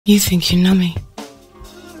You think you know me.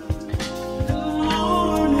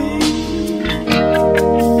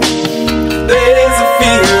 There's a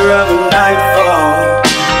fear of a nightfall.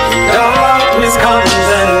 Darkness comes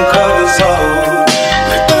and covers all.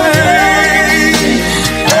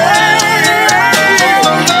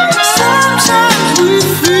 Sometimes we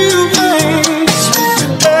feel pain.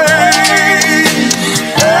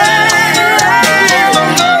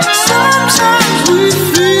 Sometimes we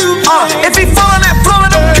feel pain. If he falling that floor,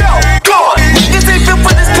 don't go. Gone. Niggas ain't built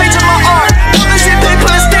for this page of my art. All this shit they put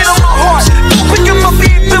a stain on my heart. Pick him up, he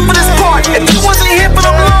ain't built for this part. If you wasn't here for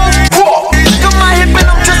them long, walk. Got my hip and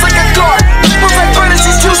I'm just like a guard. Moves like furnace,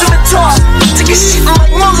 he's choosing the toss. Take a shit like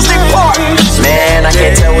Moses, they part. Man, I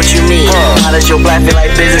can't tell what you mean. How does your black feel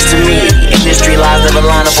like business to me? Industry lies never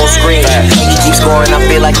line up on screen. You keep scoring, I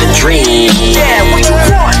feel like the dream. Yeah, what you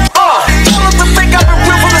want? Tell them to think I've been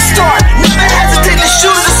real from the start. Never hesitate to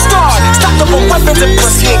shoot at the start. Stocked up on weapons and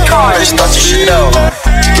pussy and cars. Just thought you should know.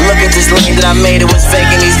 Look at this lane that I made, it was fake.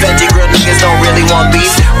 And these veggie grill niggas don't really want beef.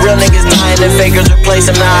 Real niggas dying and fakers replace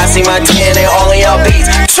them. Now I see my DNA all in y'all beats.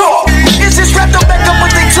 Talk, it's just wrapped up back up what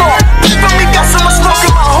they talk. From me got so much smoke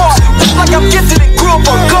in my heart. Like I'm gifted and grew up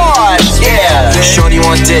on God. Yeah, shorty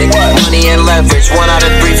want dick, money and leverage. 1 out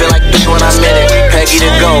of 3 feel like 3 when I'm in it. Peggy to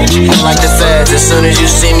go, I'm like the feds. As soon as you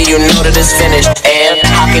see me, you know that it's finished. And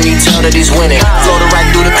how can you tell that he's winning? Floated right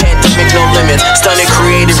through the pandemic, no limits. Stunning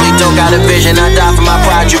creatively, don't got a vision. I die for my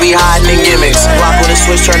pride, you be hiding in gimmicks. Rock with a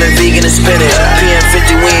switch, turning vegan to spinach.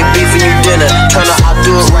 PM50, we ain't beefing you dinner. Trying to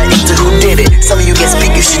outdo it right into who did it. Some of you get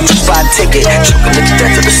speak, you should just buy a ticket. Choking the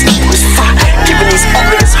death of the snoop was fire. Giving these old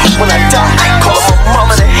niggas hope when I die. Call up my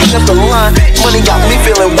mama to hang up the line. Money got me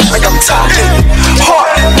feeling wet like I'm tired.